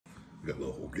Got a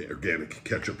little organic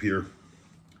ketchup here.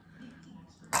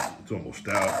 It's almost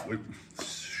out. Wait, I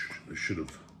should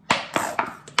have.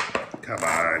 Come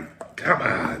on, come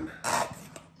on.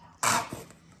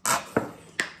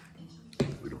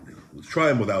 We don't need it. Let's try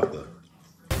them without the.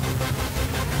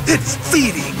 It's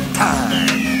feeding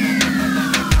time.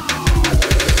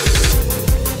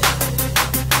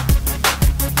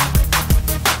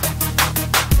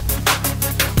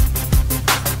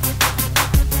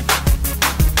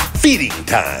 Feeding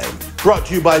time, brought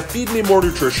to you by Feed Me More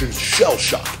Nutrition's Shell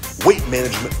Shock Weight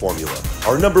Management Formula,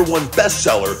 our #1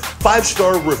 bestseller,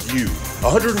 5-star review,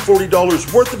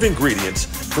 $140 worth of ingredients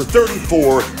for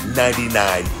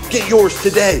 $34.99. Get yours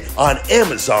today on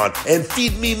Amazon and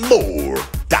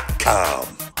feedmemore.com.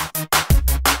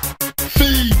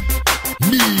 Feed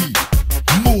me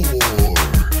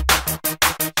more.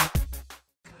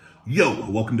 Yo,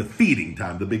 welcome to Feeding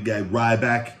Time. The big guy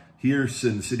Ryback here,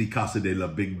 Sin City, Casa de la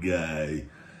Big Guy.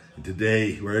 And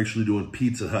today, we're actually doing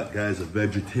Pizza Hut, guys, a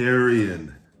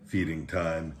vegetarian feeding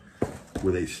time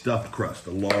with a stuffed crust,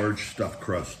 a large stuffed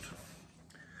crust.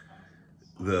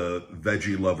 The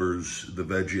Veggie lovers,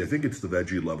 I think it's the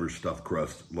Veggie lovers stuffed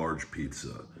crust, large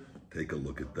pizza. Take a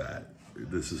look at that.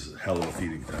 This is a hell of a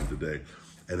feeding time today.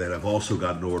 And then I've also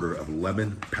got an order of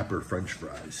lemon pepper French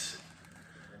fries.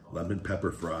 Lemon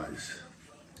pepper fries.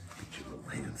 Get your little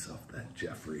hands off that,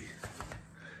 Jeffrey.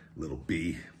 Little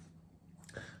B.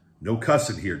 No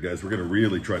cussing here, guys. We're going to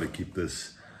really try to keep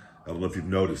this. I don't know if you've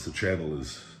noticed, the channel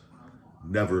has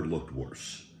never looked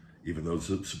worse. Even though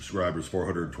subscribers,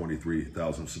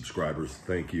 423,000 subscribers,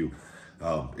 thank you.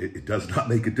 It does not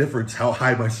make a difference how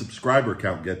high my subscriber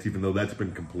count gets, even though that's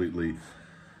been completely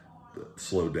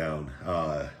slowed down.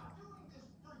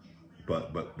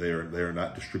 But they are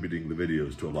not distributing the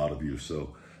videos to a lot of you,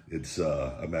 so it's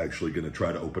I'm actually going to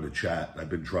try to open a chat. I've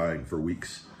been trying for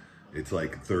weeks. It's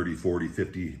like 30, 40,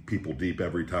 50 people deep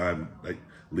every time. I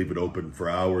leave it open for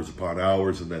hours upon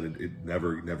hours, and then it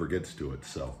never gets to it.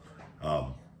 So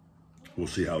we'll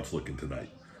see how it's looking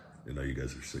tonight. I know you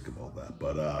guys are sick of all that,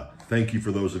 but thank you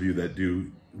for those of you that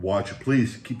do watch.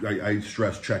 Please keep. I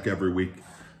stress check every week.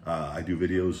 I do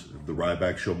videos of the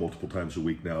Ryback Show multiple times a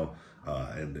week now,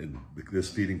 and this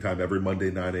feeding time every Monday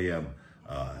 9 a.m.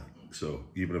 So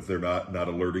even if they're not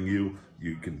alerting you,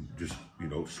 you can just,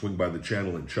 swing by the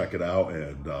channel and check it out,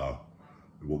 and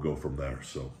we'll go from there.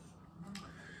 So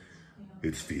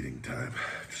it's feeding time.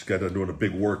 Just got done doing a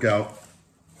big workout.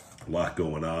 A lot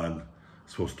going on.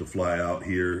 Supposed to fly out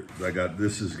here.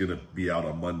 This is gonna be out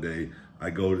on Monday. I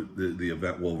go to the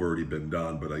event will have already been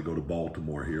done, but I go to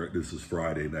Baltimore here. This is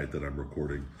Friday night that I'm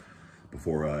recording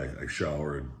before I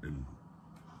shower and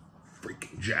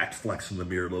freaking jacked, flex in the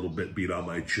mirror a little bit, beat on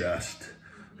my chest,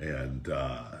 and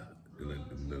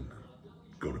then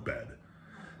go to bed.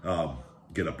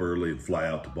 Get up early and fly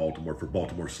out to Baltimore for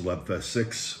Baltimore Celeb Fest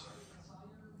 6,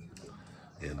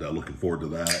 and looking forward to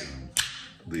that. And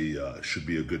should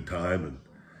be a good time, and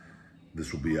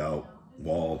this will be out.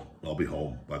 Well, I'll be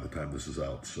home by the time this is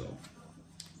out. So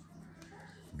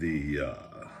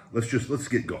let's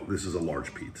get going. This is a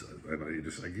large pizza. And I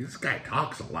just like, this guy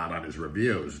talks a lot on his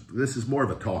reviews. This is more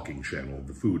of a talking channel.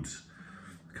 The food's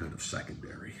kind of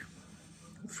secondary.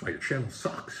 That's why your channel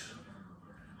sucks.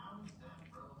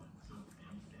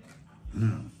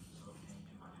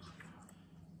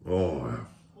 Oh, yeah.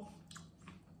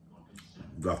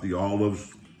 Got the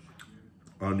olives,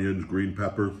 onions, green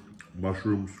pepper,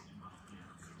 mushrooms.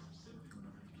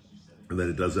 And then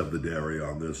it does have the dairy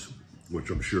on this, which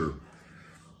I'm sure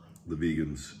the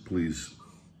vegans, please,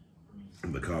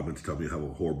 in the comments, tell me how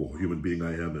a horrible human being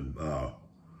I am.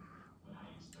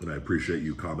 And I appreciate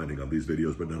you commenting on these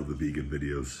videos, but none of the vegan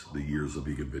videos, the years of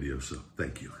vegan videos. So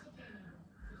thank you.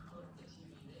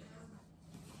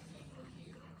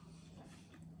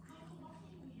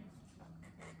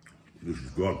 This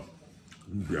is good.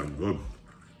 Damn good.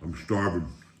 I'm starving.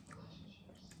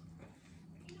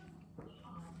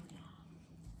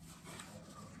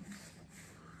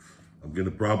 I'm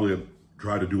gonna probably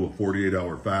try to do a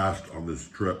 48-hour fast on this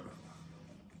trip.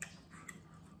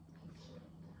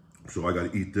 So I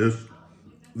gotta eat this.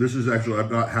 This is actually, I've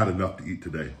not had enough to eat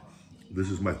today. This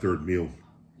is my third meal.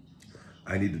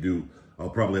 I'll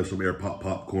probably have some air pop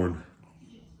popcorn.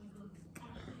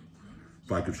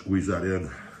 If I could squeeze that in.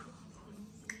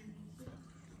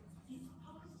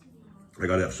 I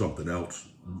gotta have something else,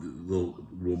 a little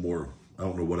more. I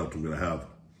don't know what else I'm gonna have.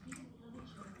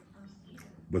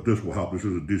 But this will help. This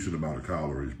is a decent amount of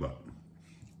calories, but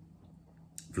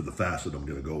for the fast that I'm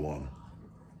gonna go on.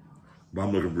 But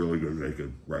I'm looking really good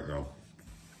naked right now.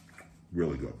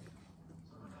 Really good.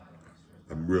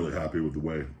 I'm really happy with the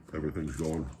way everything's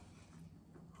going.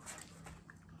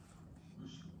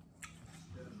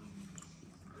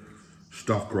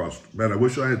 stuffed crust. Man, I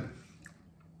wish I had,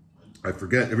 I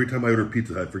forget, every time I order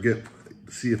pizza, I forget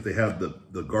to see if they have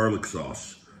the garlic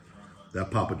sauce. That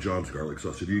Papa John's garlic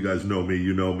sauce. If you guys know me,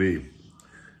 you know me.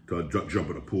 To jump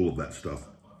in a pool of that stuff.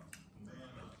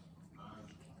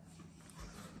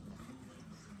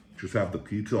 Just have the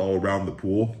pizza all around the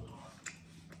pool.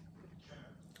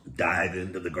 Dive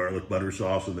into the garlic butter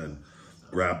sauce and then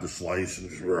grab the slice and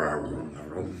just...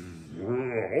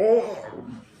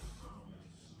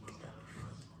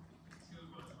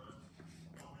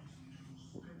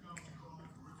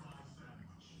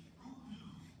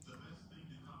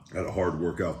 Had a hard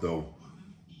workout though.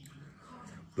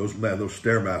 Those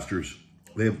Stairmasters,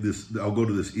 they have this, I'll go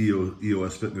to this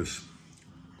EOS Fitness.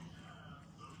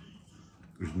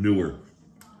 It's newer.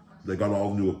 They got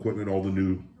all the new equipment, all the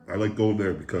new, I like going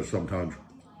there because sometimes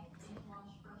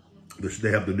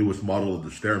they have the newest model of the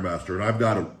Stairmaster, and I've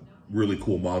got a really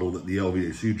cool model that the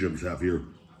LVAC gyms have here.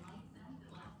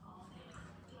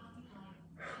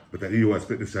 But that EOS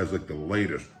Fitness has like the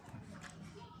latest.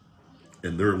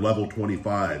 And their level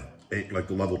 25 ain't like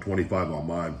the level 25 on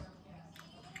mine.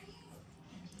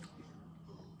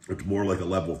 It's more like a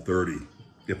level 30,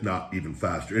 if not even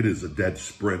faster. It is a dead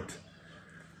sprint.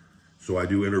 So I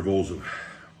do intervals of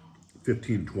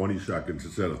 15, 20 seconds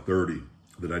instead of 30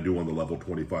 that I do on the level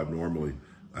 25 normally.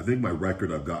 I think my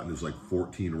record I've gotten is like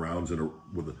 14 rounds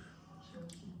with a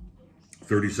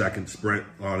 30-second sprint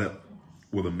on it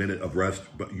with a minute of rest,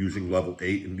 but using level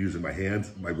 8 and using my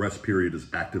hands. My rest period is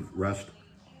active rest.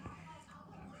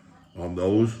 On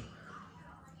those,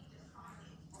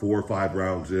 4 or 5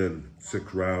 rounds in,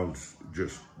 6 rounds,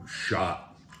 just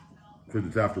shot. Because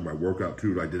it's after my workout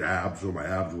too. I did abs, so my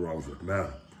abs were, I was like, man.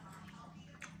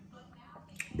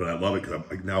 But I love it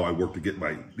because now I work to get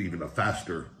my, even a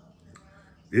faster.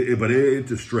 But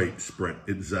it's a straight sprint.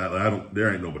 It's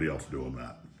there ain't nobody else doing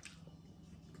that.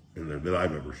 And that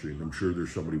I've ever seen. I'm sure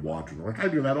there's somebody watching. Like, I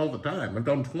do that all the time. I've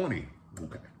done 20.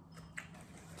 Okay.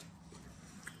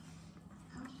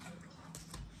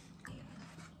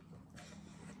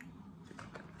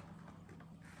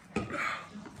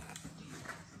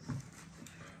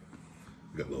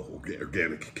 Got a little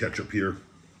organic ketchup here.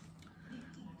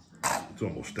 It's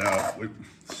almost out. Wait,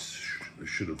 I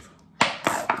should have.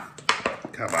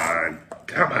 Come on.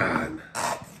 Come on.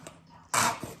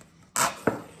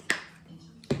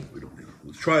 We don't need it.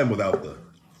 Let's try them without the.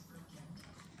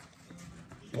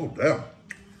 Oh, damn.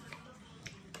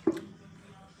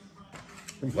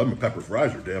 Those lemon pepper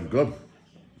fries are damn good.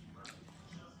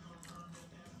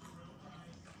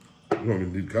 You don't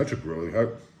even need ketchup, really.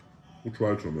 We'll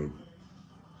try some of it.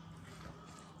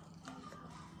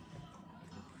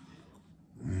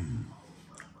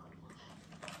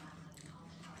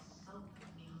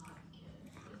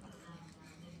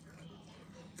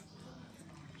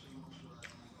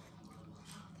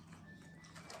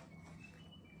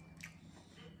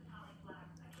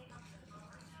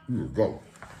 Here we go.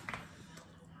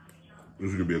 This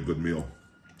is gonna be a good meal.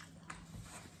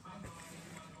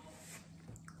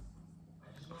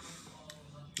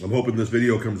 I'm hoping this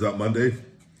video comes out Monday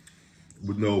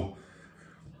with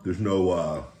there's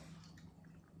no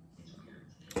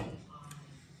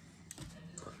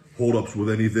hold-ups with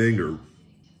anything, or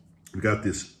we got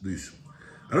these,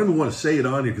 I don't even want to say it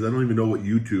on here because I don't even know what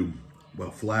YouTube,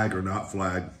 well, flag or not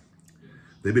flag.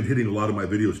 They've been hitting a lot of my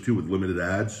videos too with limited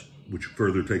ads, which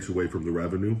further takes away from the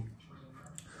revenue.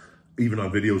 Even on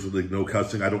videos with like no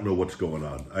cussing, I don't know what's going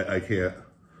on. I can't,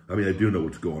 I mean, I do know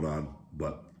what's going on,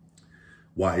 but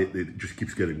why it just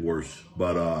keeps getting worse.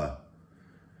 But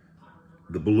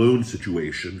the balloon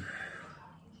situation,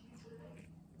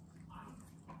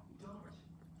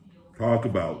 talk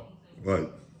about like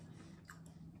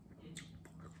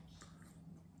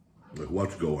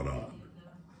what's going on.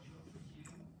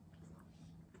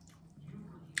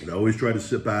 And I always try to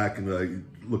sit back and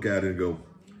look at it and go,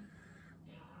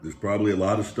 there's probably a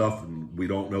lot of stuff we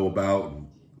don't know about, and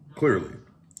clearly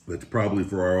that's probably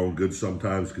for our own good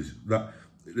sometimes, because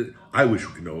I wish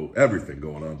we could know everything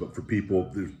going on, but for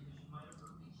people,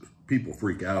 people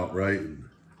freak out, right?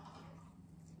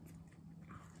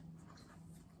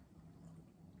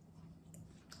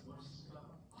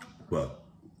 But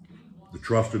the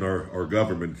trust in our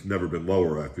government's never been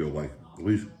lower, I feel like. At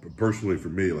least personally for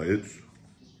me, like it's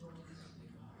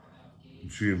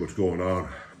seeing what's going on.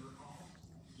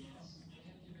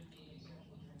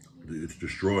 It's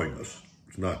destroying us.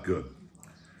 It's not good.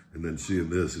 And then seeing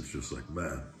this, it's just like,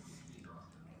 man.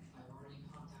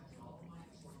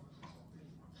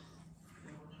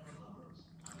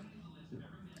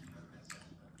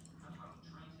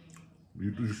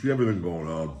 You just see everything going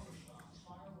on.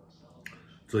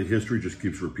 It's like history just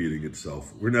keeps repeating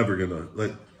itself. We're never gonna,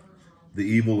 like, the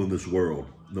evil in this world,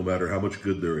 no matter how much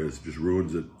good there is, just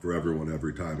ruins it for everyone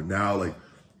every time. And now, like,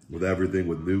 with everything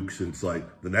with nukes, it's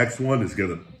like the next one is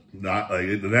gonna not, like,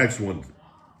 the next one's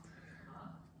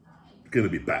gonna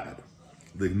be bad.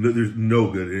 Like, there's no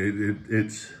good.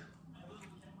 It's.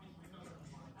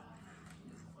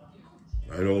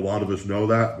 I know a lot of us know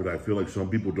that, but I feel like some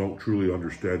people don't truly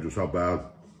understand just how bad.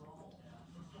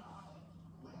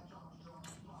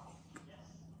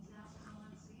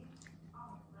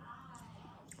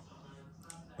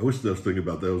 I wish the thing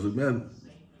about that was like, man,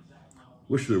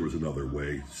 wish there was another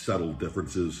way. Settle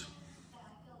differences.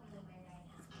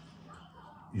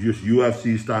 Just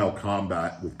UFC style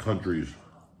combat with countries.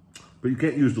 But you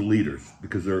can't use the leaders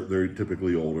because they're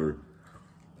typically older.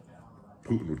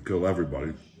 Putin would kill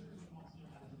everybody.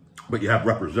 But you have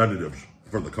representatives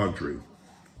from the country.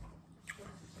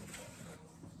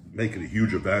 Make it a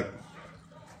huge event.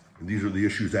 And these are the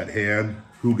issues at hand.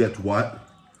 Who gets what?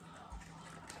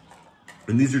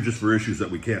 And these are just for issues that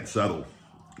we can't settle,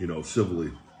 you know,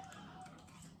 civilly.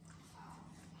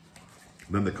 And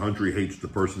then the country hates the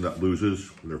person that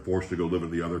loses, and they're forced to go live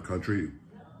in the other country.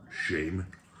 Shame.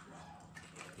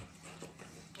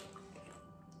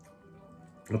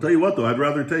 I'll tell you what, though, I'd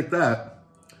rather take that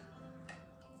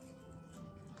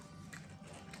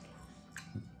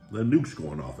than nukes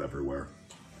going off everywhere.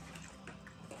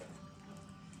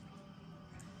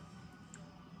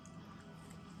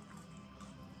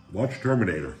 Watch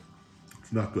Terminator.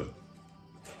 It's not good.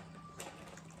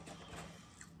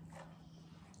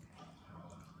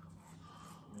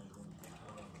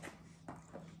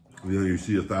 You know, you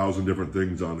see 1,000 different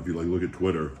things on, if you like look at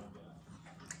Twitter.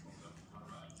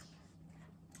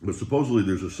 But supposedly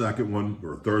there's a second one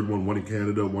or a third one in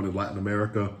Canada, one in Latin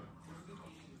America.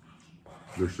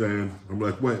 They're saying, I'm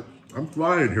like, wait, I'm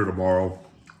flying here tomorrow.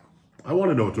 I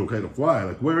want to know it's okay to fly.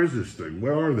 Like, where is this thing?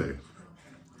 Where are they?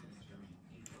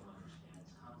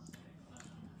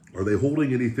 Are they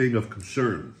holding anything of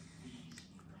concern?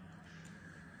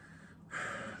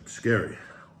 It's scary.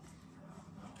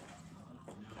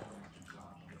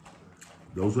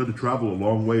 Those had to travel a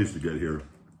long ways to get here.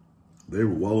 They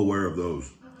were well aware of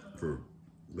those.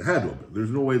 They had to have been.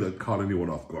 There's no way that caught anyone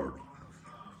off guard.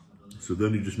 So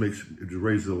then it just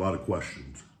raises a lot of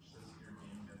questions,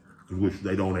 in which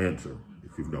they don't answer,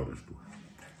 if you've noticed.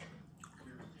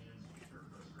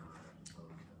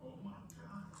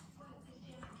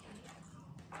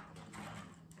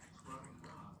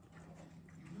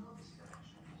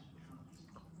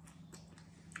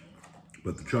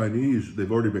 But the Chinese,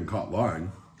 they've already been caught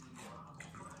lying,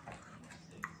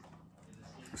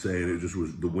 saying it just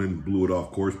was the wind blew it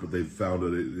off course, but they've found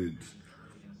that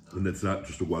it's not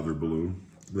just a weather balloon.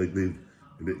 And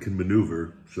it can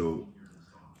maneuver. So,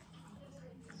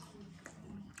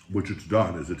 which it's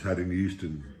done, is it's heading east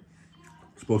and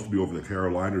it's supposed to be over the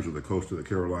Carolinas or the coast of the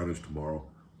Carolinas tomorrow.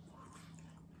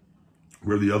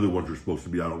 Where the other ones are supposed to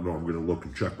be, I don't know. I'm going to look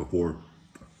and check before.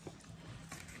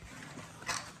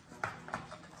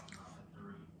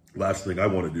 Last thing I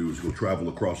want to do is go travel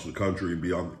across the country and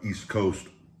be on the East Coast.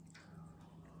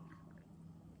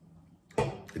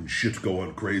 And shit's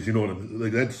going crazy. You know what I'm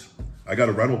like? I got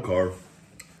a rental car.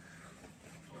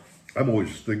 I'm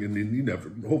always thinking, you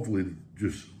never, hopefully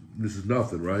this is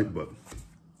nothing, right? But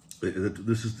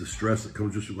this is the stress that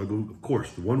comes just like, of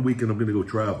course, the one weekend I'm going to go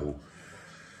travel,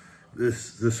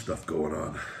 this stuff going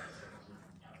on.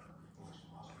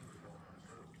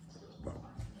 Well,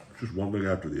 just one thing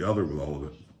after the other with all of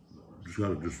it. Just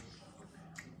got to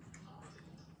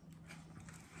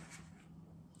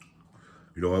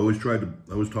you know, I always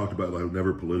talked about, like,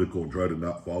 never political and try to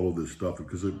not follow this stuff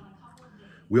because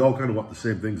we all kind of want the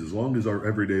same things as long as our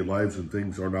everyday lives and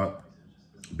things are not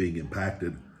being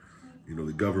impacted. You know,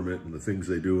 the government and the things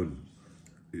they do,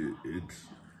 and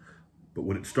but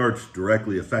when it starts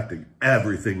directly affecting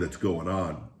everything that's going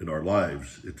on in our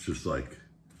lives, it's just like,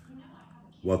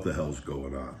 what the hell's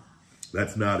going on?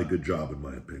 That's not a good job, in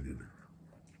my opinion.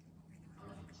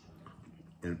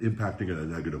 And impacting in a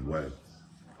negative way.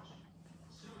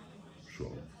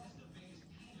 So.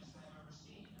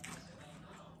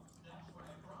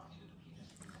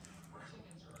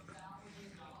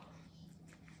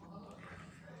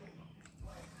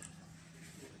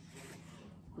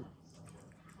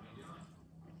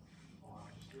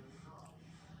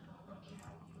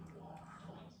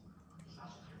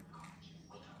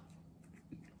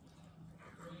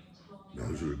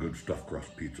 Those are a good stuffed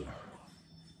crust pizza.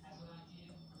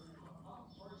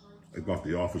 I got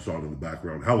The Office on in the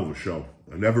background. Hell of a show.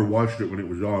 I never watched it when it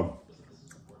was on.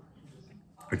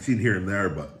 I'd seen here and there,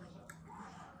 but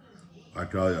I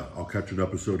tell you, I'll catch an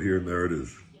episode here and there. It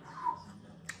is.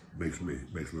 Makes me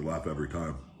laugh every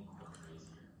time.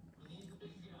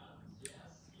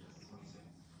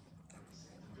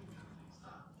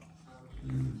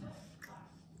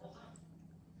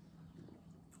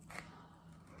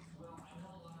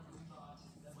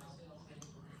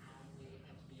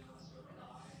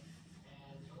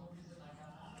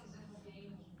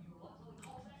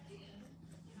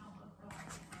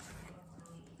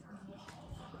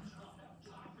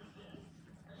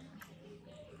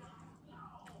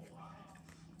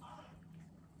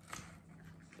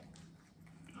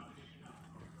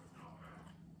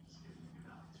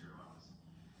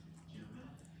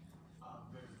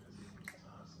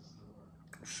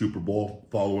 Super Bowl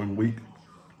following week,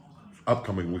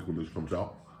 upcoming week when this comes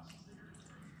out.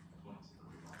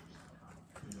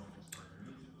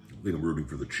 I think I'm rooting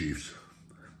for the Chiefs.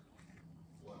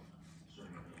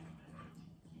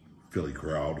 Philly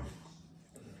crowd.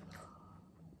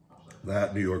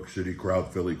 That New York City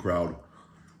crowd, Philly crowd.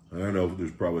 And I know there's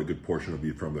probably a good portion of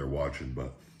you from there watching,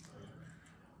 but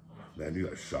man, you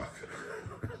guys suck.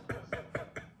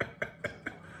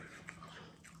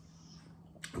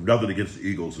 Nothing against the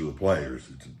Eagles or the players.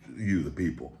 It's you, the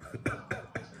people.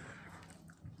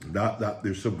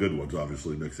 There's some good ones,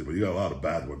 obviously, mixed in, but you got a lot of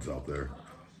bad ones out there.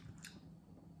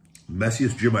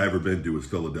 Messiest gym I ever been to was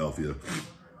Philadelphia.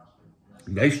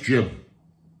 Nice gym.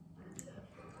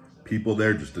 People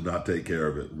there just did not take care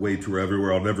of it. Weights were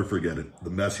everywhere. I'll never forget it. The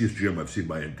messiest gym I've seen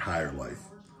my entire life.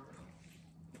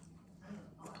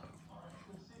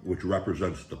 Which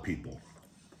represents the people.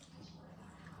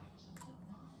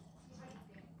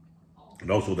 And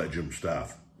also that gym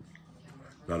staff,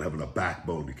 not having a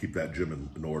backbone to keep that gym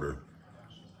in order.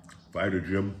 If I had a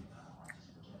gym,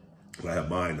 and I have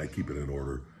mine, I keep it in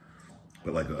order.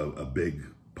 But like a big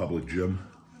public gym,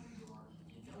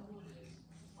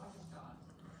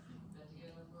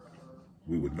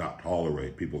 we would not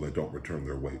tolerate people that don't return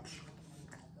their weights.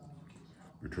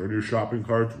 Return your shopping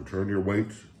carts, return your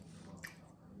weights.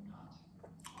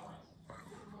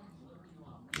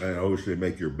 And I always say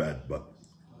make your bed, but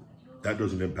that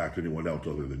doesn't impact anyone else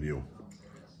other than you.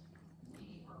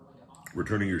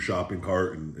 Returning your shopping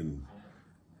cart and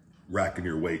racking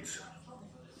your weights.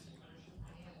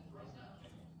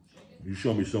 You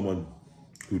show me someone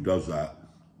who does that,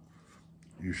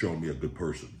 you're showing me a good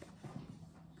person.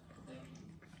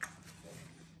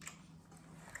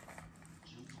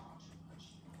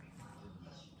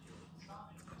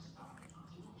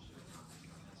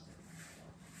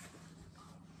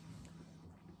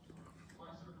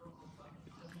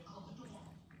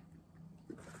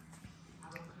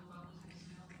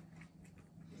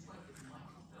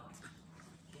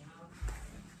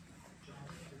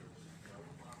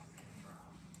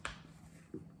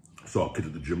 Saw kids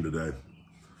at the gym today.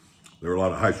 There were a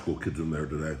lot of high school kids in there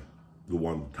today. The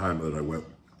one time that I went.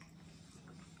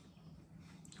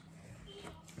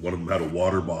 One of them had a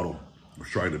water bottle, was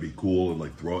trying to be cool and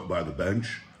like throw it by the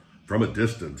bench from a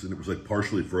distance, and it was like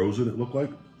partially frozen, it looked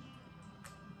like.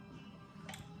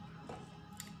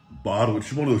 Bottle,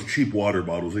 it's one of those cheap water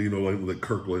bottles, you know, like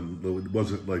Kirkland. It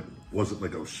wasn't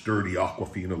like a sturdy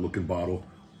Aquafina looking bottle.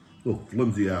 Little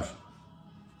flimsy ass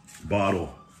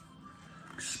bottle.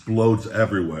 Explodes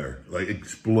everywhere, like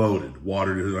exploded.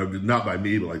 Water, not by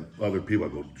me, but like other people. I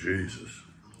go, Jesus.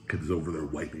 Kid's over there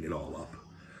wiping it all up.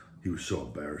 He was so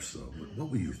embarrassed though. Like,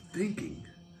 what were you thinking?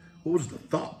 What was the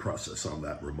thought process on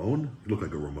that, Ramon? You look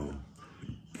like a Ramon.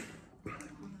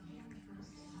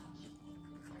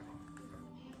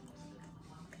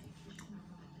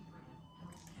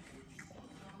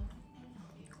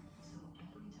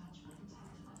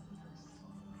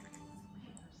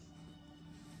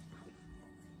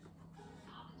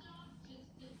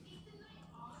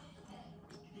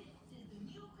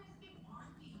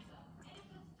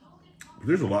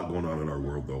 There's a lot going on in our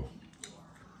world, though.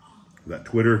 That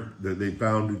Twitter that they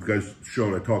found, you guys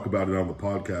showed, I talk about it on the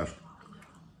podcast,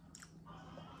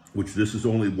 which this has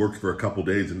only worked for a couple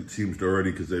days, and it seems to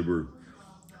already, because they were,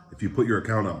 if you put your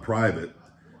account on private,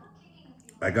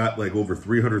 I got like over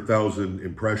 300,000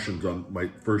 impressions on my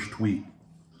first tweet,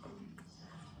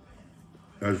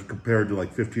 as compared to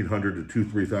like 1,500 to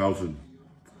 2,000-3,000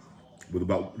 with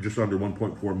about just under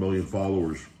 1.4 million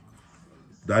followers.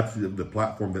 That's the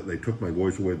platform that they took my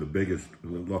voice away the biggest.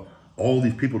 All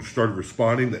these people started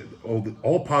responding,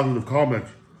 all positive comments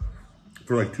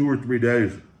for like 2 or 3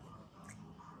 days.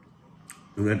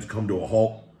 And then it's come to a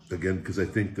halt again, because I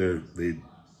think they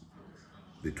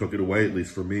took it away, at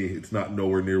least for me. It's not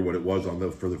nowhere near what it was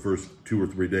for the first 2 or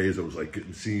 3 days. I was like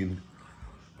getting seen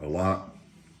a lot.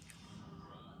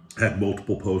 Had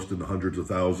multiple posts in the hundreds of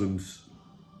thousands.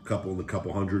 couple in the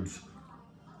couple hundreds.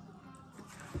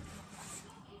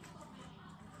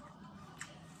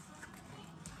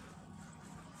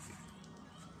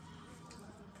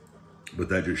 But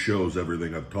that just shows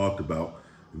everything I've talked about.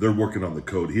 They're working on the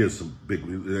code. He has some big,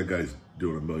 that guy's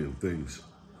doing a million things.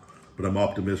 But I'm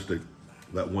optimistic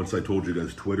that once I told you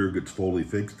guys Twitter gets fully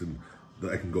fixed and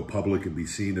that I can go public and be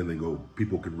seen, and then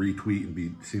people can retweet and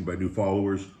be seen by new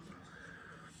followers,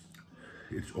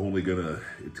 it's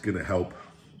gonna help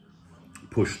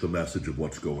push the message of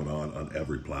what's going on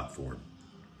every platform.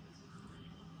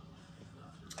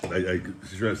 I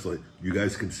stress, like, you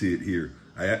guys can see it here.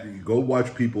 Go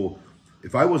watch people.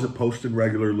 If I wasn't posting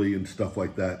regularly and stuff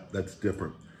like that, that's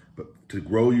different. But to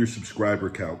grow your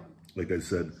subscriber count, like I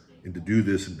said, and to do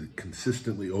this and to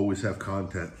consistently always have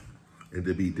content and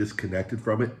to be disconnected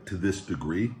from it to this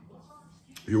degree,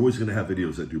 you're always going to have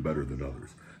videos that do better than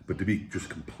others. But to be just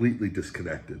completely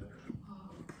disconnected,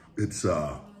 it's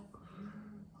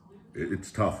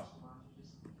tough,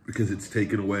 because it's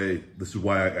taken away. This is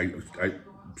why I'm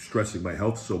stressing my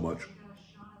health so much,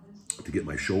 to get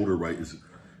my shoulder right.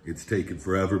 It's taken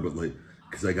forever, but like,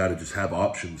 because I got to just have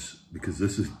options, because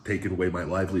this is taking away my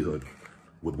livelihood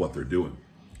with what they're doing.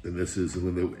 And this is,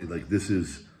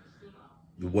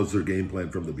 was their game plan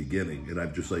from the beginning. And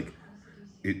I've just like,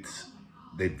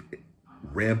 they've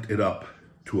ramped it up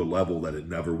to a level that it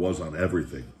never was on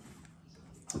everything.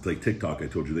 It's like TikTok. I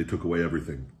told you, they took away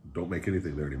everything. Don't make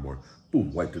anything there anymore.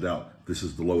 Boom, wiped it out. This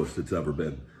is the lowest it's ever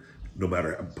been. No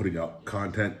matter, I'm putting out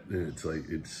content, and it's like,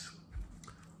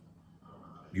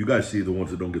 you guys see the ones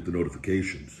that don't get the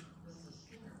notifications.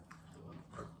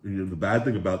 And the bad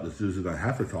thing about this is that I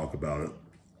have to talk about it,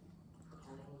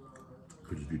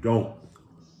 because if you don't,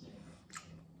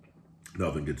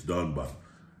 nothing gets done. But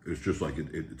it's just like,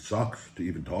 it sucks to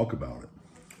even talk about it.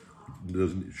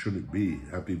 It shouldn't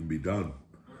have to even be done.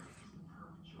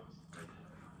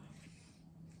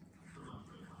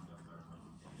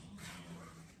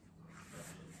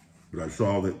 But I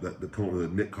saw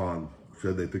that Nikon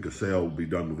said they think a sale will be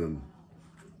done within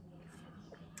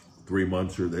 3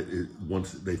 months, or that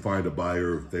once they find a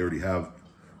buyer, if they already have,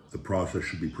 the process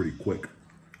should be pretty quick.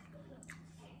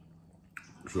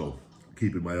 So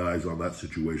keeping my eyes on that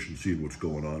situation, seeing what's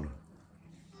going on.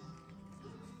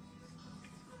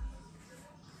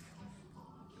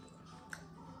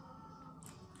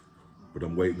 But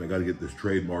I'm waiting. I got to get this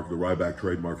trademark. The Ryback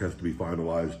trademark has to be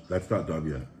finalized. That's not done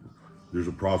yet. There's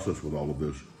a process with all of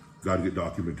this. Got to get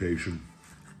documentation.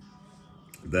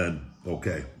 Then,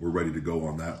 okay, we're ready to go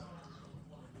on that.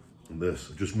 And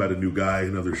this, I just met a new guy,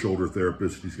 another shoulder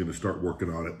therapist. He's going to start working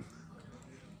on it.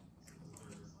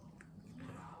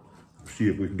 See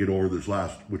if we can get over this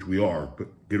which we are, but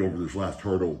get over this last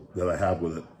hurdle that I have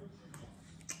with it.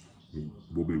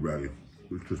 We'll be ready.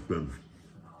 It's just been,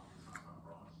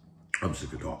 I'm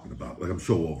sick of talking about it. Like, I'm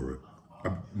so over it.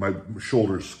 My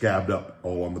shoulder's scabbed up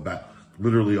all on the back,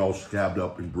 literally all scabbed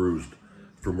up and bruised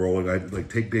from rolling. I had to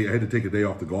take a day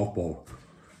off the golf ball.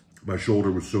 My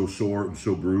shoulder was so sore and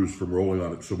so bruised from rolling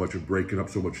on it so much and breaking up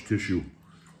so much tissue.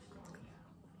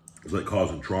 It's like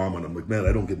causing trauma. And I'm like, man,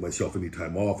 I don't give myself any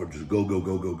time off. I'm just go, go,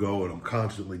 go, go, go. And I'm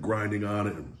constantly grinding on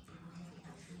it. And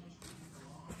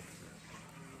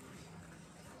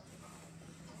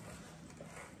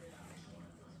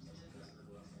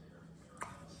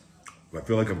I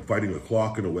feel like I'm fighting the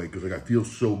clock in a way, because like, I feel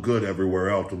so good everywhere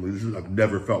else. I'm like, I've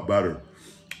never felt better.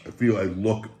 I feel I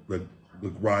look like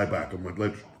Ryback. I'm like,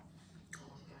 let's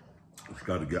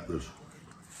got to get this.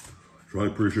 So I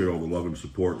appreciate all the love and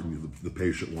support, and the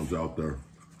patient ones out there.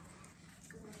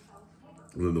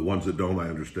 And then the ones that don't, I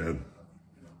understand.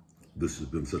 This has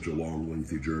been such a long,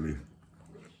 lengthy journey.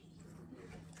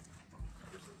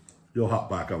 You'll hop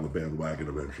back on the bandwagon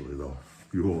eventually, though.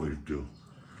 You always do.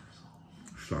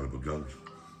 Son of a gun.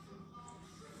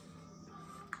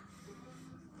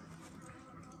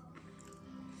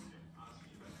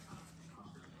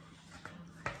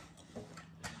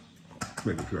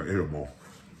 Making sure I ate them all.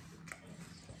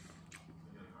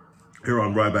 Here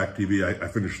on Ryback TV, I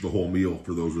finished the whole meal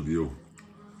for those of you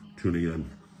tuning in.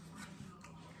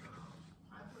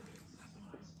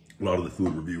 A lot of the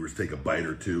food reviewers take a bite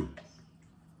or two.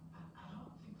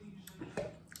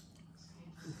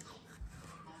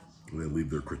 And then leave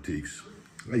their critiques.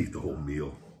 I eat the whole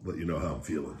meal, let you know how I'm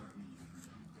feeling.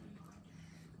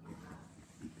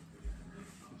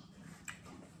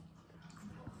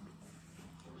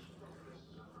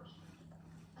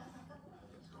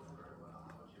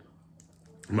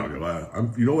 I'm not gonna lie.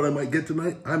 You know what I might get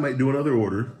tonight? I might do another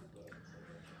order.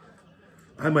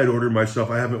 I might order myself,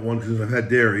 I haven't one because I've had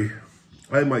dairy.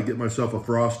 I might get myself a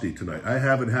Frosty tonight. I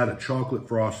haven't had a chocolate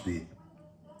Frosty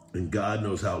in God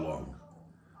knows how long.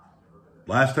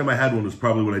 Last time I had one was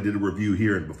probably when I did a review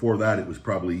here, and before that it was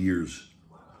probably years.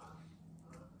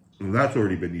 And that's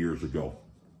already been years ago.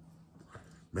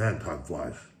 Man, time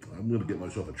flies. I'm going to get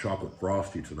myself a chocolate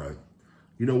Frosty tonight.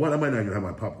 You know what? I might not even have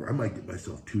my popcorn. I might get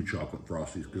myself 2 chocolate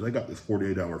Frosties because I got this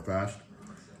 48-hour fast.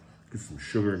 Get some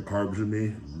sugar and carbs in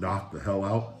me. Knock the hell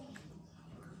out.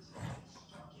 I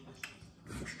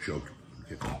almost choked.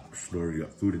 You snore, you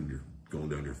got food in your, going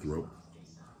down your throat.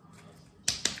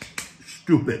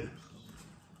 Stupid.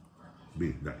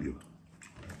 Me, not you.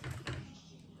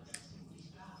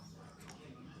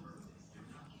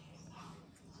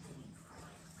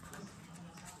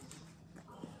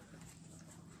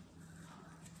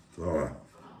 All right.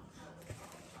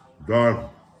 Done.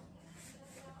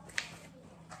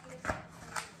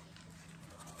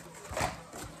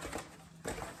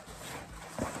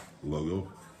 Logo.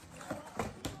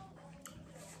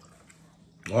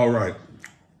 All right.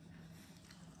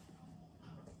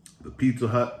 The Pizza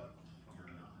Hut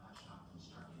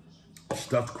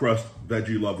stuffed crust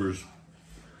veggie lovers.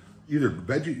 Either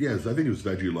veggie, yes, I think it was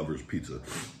veggie lovers pizza.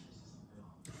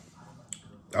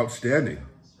 Outstanding.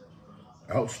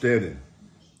 Outstanding.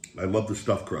 I love the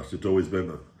stuffed crust. It's always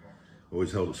been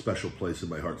always held a special place in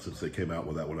my heart since they came out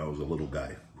with that when I was a little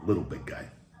guy, little big guy.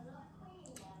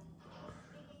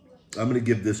 I'm going to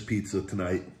give this pizza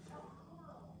tonight.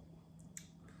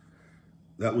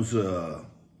 That was, I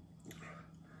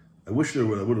wish I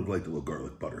would have liked a little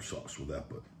garlic butter sauce with that,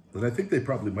 but, and I think they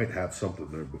probably might have something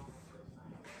there, but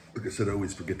like I said, I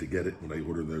always forget to get it when I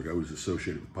order there. I always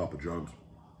associate it with Papa John's.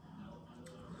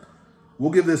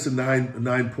 We'll give this a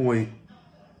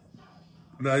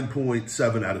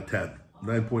 9.7 out of 10.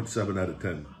 9.7 out of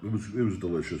 10. It was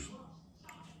delicious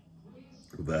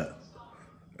with that.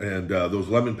 And those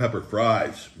lemon pepper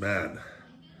fries, man,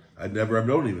 I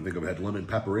don't even think I've had lemon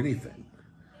pepper anything.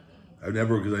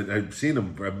 Because I've seen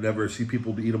them, I've never seen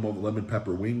people eat them on the lemon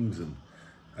pepper wings, and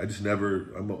I just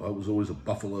never, I was always a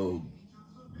buffalo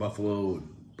and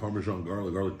Parmesan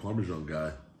garlic Parmesan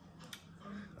guy.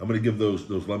 I'm going to give those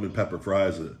lemon pepper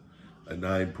fries a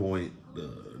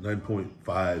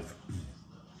 9.5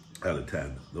 out of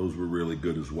 10. Those were really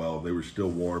good as well. They were still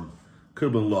warm. Could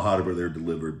have been a little hotter, but they're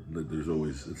delivered. There's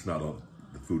always, it's not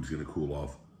the food's going to cool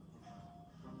off.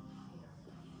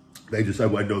 I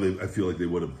feel like they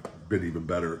would have been even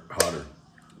better, hotter,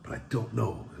 but I don't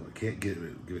know. I can't give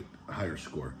it a higher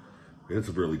score. It's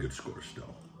a really good score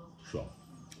still. So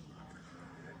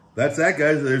that's that,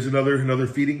 guys. There's another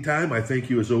feeding time. I thank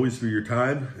you as always for your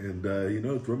time, and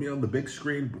throw me on the big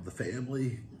screen with the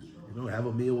family. Have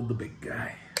a meal with the big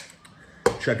guy.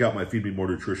 Check out my Feed Me More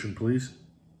nutrition, please.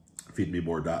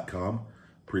 FeedMeMore.com.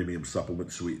 Premium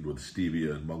supplement sweetened with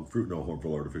stevia and monk fruit, no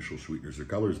harmful artificial sweeteners or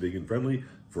colors, vegan friendly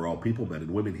for all people, men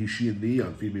and women, he, she, and me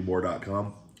on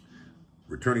FeedMeMore.com.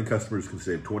 Returning customers can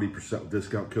save 20% with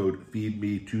discount code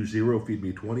FeedMe20,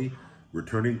 FeedMe20.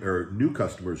 Returning or new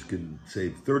customers can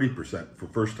save 30% for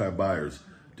first-time buyers.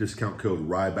 Discount code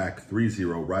Ryback30,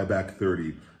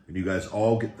 Ryback30, and you guys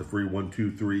all get the free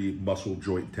 1-2-3 Muscle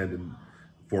Joint Tendon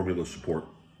Formula Support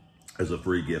as a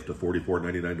free gift, a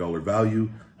 $44.99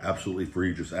 value, absolutely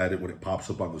free. Just add it when it pops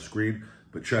up on the screen.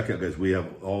 But check out, guys, we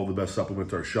have all the best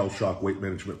supplements. Our Shell Shock Weight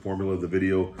Management Formula, the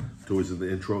video, it's always in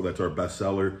the intro. That's our best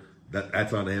seller.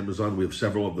 That's on Amazon. We have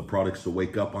several of the products to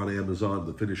wake up on Amazon.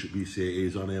 The Finish It BCAA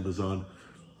is on Amazon.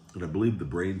 And I believe the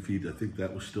Brain Feed, I think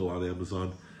that was still on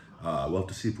Amazon. We'll have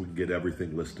to see if we can get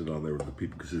everything listed on there with the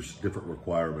people, because there's different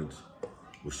requirements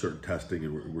with certain testing,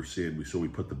 and we're seeing, so we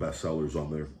put the best sellers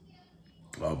on there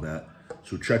on that.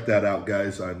 So check that out,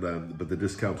 guys. But the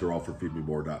discounts are all for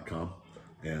FeedMeMore.com.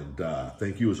 And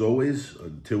thank you as always.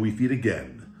 Until we feed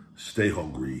again, stay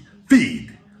hungry.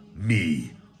 Feed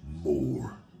me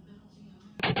more.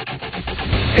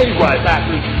 Hey,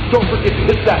 Rybackers, don't forget to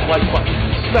hit that like button,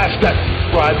 smash that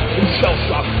subscribe, and shell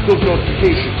shock those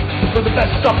notifications for the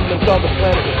best supplements on the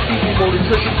planet with Feed Me More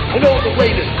nutrition and all the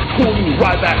latest cool new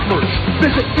Ryback merch.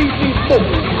 Visit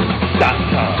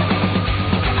FeedMeMore.com.